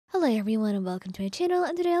Hi everyone and welcome to my channel,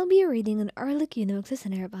 and today I'll be reading an Arlecchino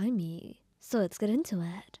Listener by me. So let's get into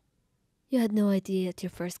it. You had no idea that your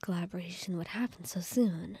first collaboration would happen so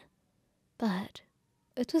soon. But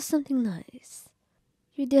it was something nice.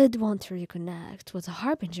 You did want to reconnect with a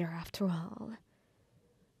harbinger after all.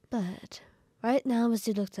 But right now as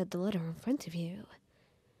you looked at the letter in front of you,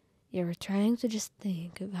 you were trying to just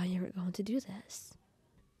think of how you were going to do this.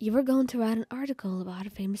 You were going to write an article about a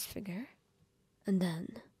famous figure, and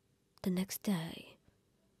then the next day,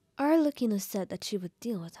 Arlecchino said that she would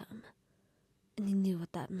deal with him, and he knew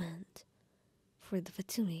what that meant for the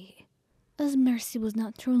Fatui, as mercy was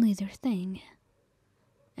not truly their thing,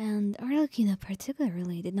 and Arlecchino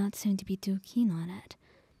particularly did not seem to be too keen on it,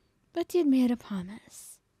 but he had made a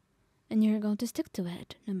promise, and you were going to stick to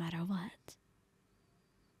it no matter what.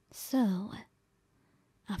 So,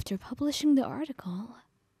 after publishing the article,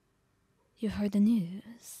 you heard the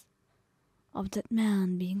news of that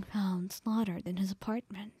man being found slaughtered in his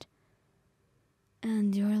apartment,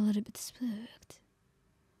 and you were a little bit spooked.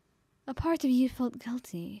 A part of you felt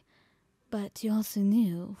guilty, but you also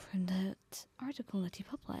knew from that article that you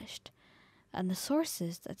published and the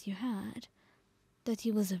sources that you had that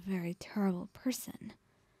he was a very terrible person,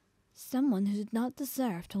 someone who did not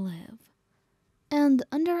deserve to live. And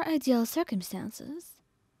under ideal circumstances,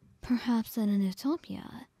 perhaps in an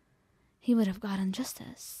utopia, he would have gotten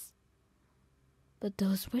justice. But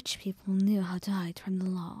those rich people knew how to hide from the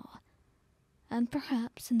law, and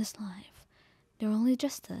perhaps in this life, their only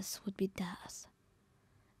justice would be death.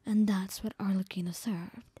 And that's what Arlecchino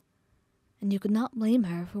served, and you could not blame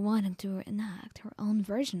her for wanting to enact her own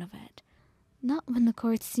version of it, not when the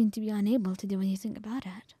courts seemed to be unable to do anything about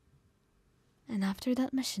it. And after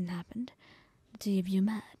that mission happened, the two of you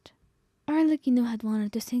met. Arlecchino had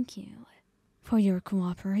wanted to thank you for your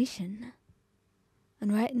cooperation.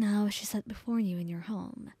 And right now, as she sat before you in your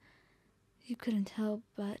home, you couldn't help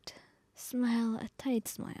but smile a tight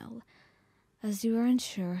smile, as you were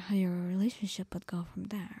unsure how your relationship would go from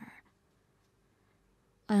there.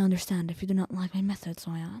 I understand if you do not like my methods,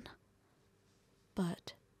 Ryan.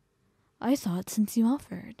 But I thought since you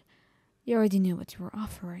offered, you already knew what you were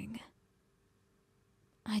offering.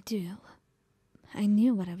 I do. I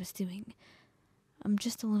knew what I was doing. I'm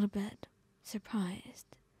just a little bit surprised.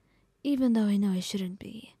 Even though I know I shouldn't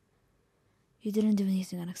be. You didn't do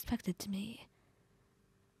anything unexpected to me.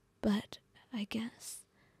 But I guess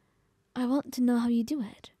I want to know how you do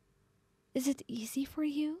it. Is it easy for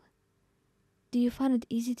you? Do you find it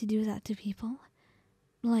easy to do that to people?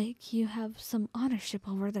 Like you have some ownership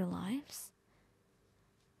over their lives?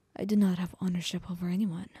 I do not have ownership over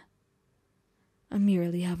anyone. I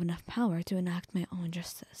merely have enough power to enact my own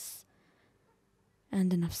justice,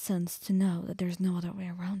 and enough sense to know that there's no other way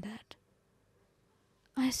around it.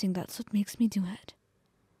 I think that's what makes me do it.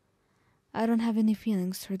 I don't have any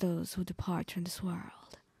feelings for those who depart from this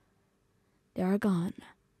world. They are gone,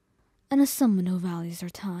 and as someone who values their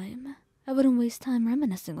time, I wouldn't waste time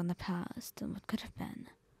reminiscing on the past and what could have been.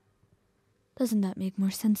 Doesn't that make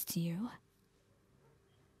more sense to you?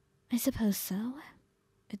 I suppose so.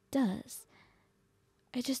 It does.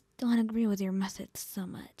 I just don't agree with your methods so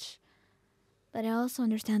much. But I also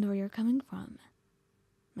understand where you're coming from.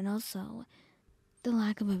 And also, the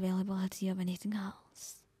lack of availability of anything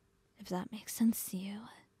else, if that makes sense to you.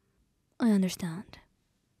 I understand.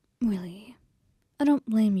 Really. I don't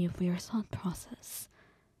blame you for your thought process,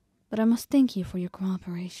 but I must thank you for your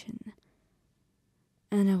cooperation.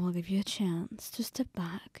 And I will give you a chance to step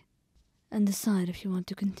back and decide if you want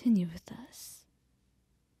to continue with this.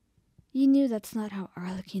 You knew that's not how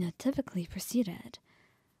Arlecchino typically proceeded,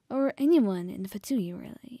 or anyone in the Fatui,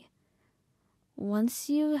 really. Once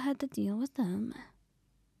you had to deal with them,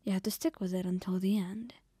 you had to stick with it until the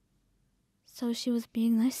end. So she was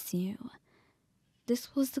being nice to you.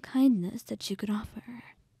 This was the kindness that she could offer,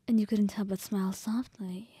 and you couldn't help but smile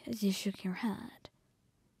softly as you shook your head.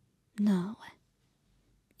 No.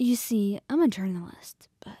 You see, I'm a journalist,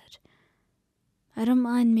 but I don't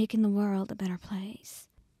mind making the world a better place,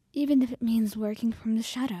 even if it means working from the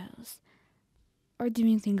shadows, or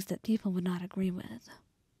doing things that people would not agree with.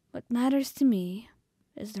 What matters to me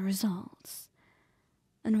is the results.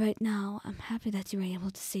 And right now, I'm happy that you were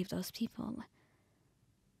able to save those people.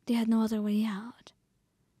 They had no other way out,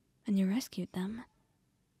 and you rescued them.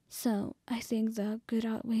 So, I think the good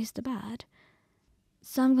outweighs the bad.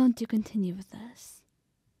 So I'm going to continue with this.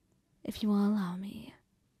 If you will allow me.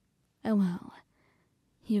 I will.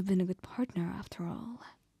 You've been a good partner after all.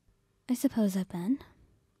 I suppose I've been.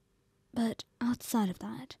 But outside of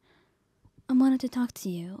that, I wanted to talk to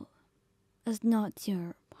you as not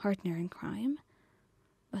your partner in crime,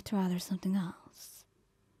 but rather something else.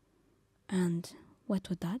 And what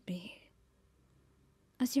would that be?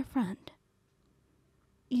 As your friend.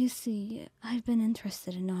 You see, I've been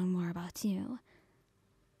interested in knowing more about you.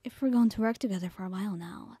 If we're going to work together for a while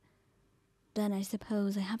now, then I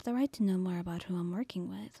suppose I have the right to know more about who I'm working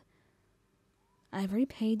with. I've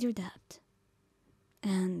repaid your debt,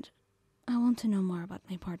 and I want to know more about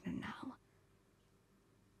my partner now.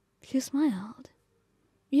 She smiled.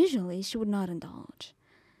 Usually she would not indulge.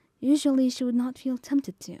 Usually she would not feel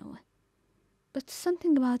tempted to. But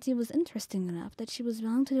something about you was interesting enough that she was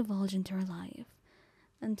willing to divulge into her life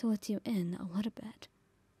and to let you in a little bit.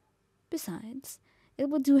 Besides, it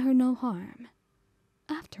would do her no harm.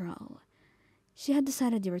 After all, she had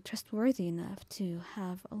decided you were trustworthy enough to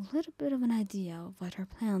have a little bit of an idea of what her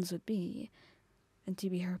plans would be and to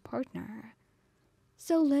be her partner.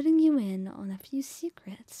 So letting you in on a few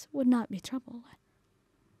secrets would not be trouble.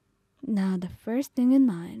 Now the first thing in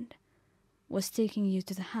mind was taking you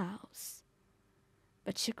to the house.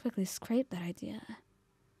 But she quickly scraped that idea.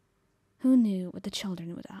 Who knew what the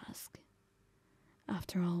children would ask?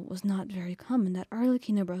 After all, it was not very common that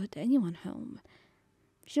Arlecchino brought anyone home.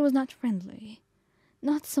 She was not friendly,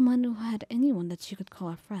 not someone who had anyone that she could call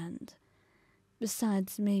a friend.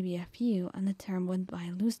 Besides, maybe a few, and the term went by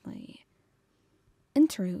loosely. In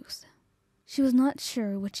truth, she was not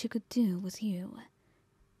sure what she could do with you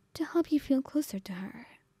to help you feel closer to her,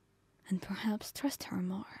 and perhaps trust her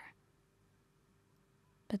more.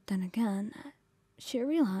 But then again, she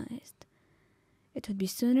realized it would be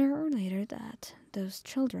sooner or later that those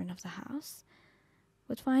children of the house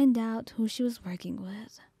would find out who she was working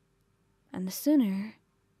with. And the sooner,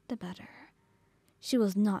 the better. She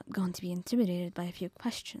was not going to be intimidated by a few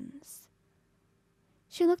questions.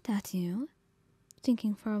 She looked at you,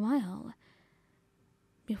 thinking for a while,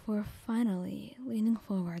 before finally leaning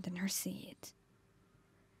forward in her seat.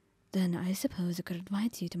 Then I suppose I could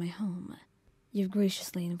invite you to my home. You've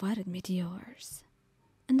graciously invited me to yours,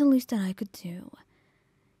 and the least that I could do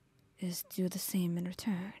is do the same in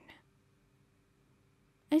return.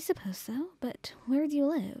 I suppose so, but where do you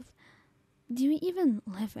live? Do you even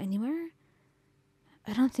live anywhere?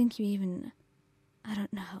 I don't think you even... I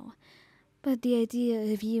don't know, but the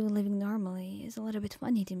idea of you living normally is a little bit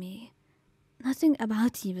funny to me. Nothing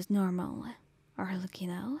about you is normal,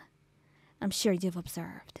 Arlecchino. I'm sure you've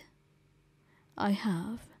observed. I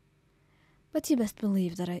have. But you best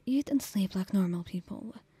believe that I eat and sleep like normal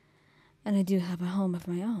people, and I do have a home of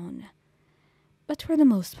my own. But for the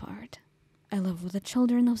most part, I live with the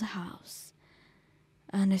children of the house,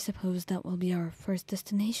 and I suppose that will be our first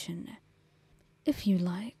destination, if you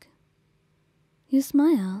like. You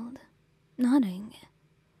smiled, nodding.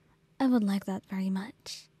 I would like that very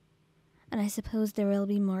much. And I suppose there will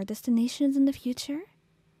be more destinations in the future?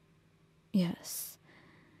 Yes,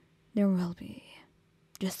 there will be.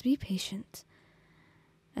 Just be patient,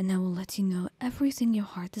 and I will let you know everything your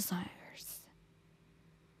heart desires.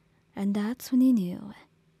 And that's when you knew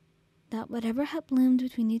that whatever had bloomed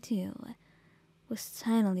between you two was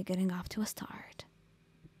finally getting off to a start.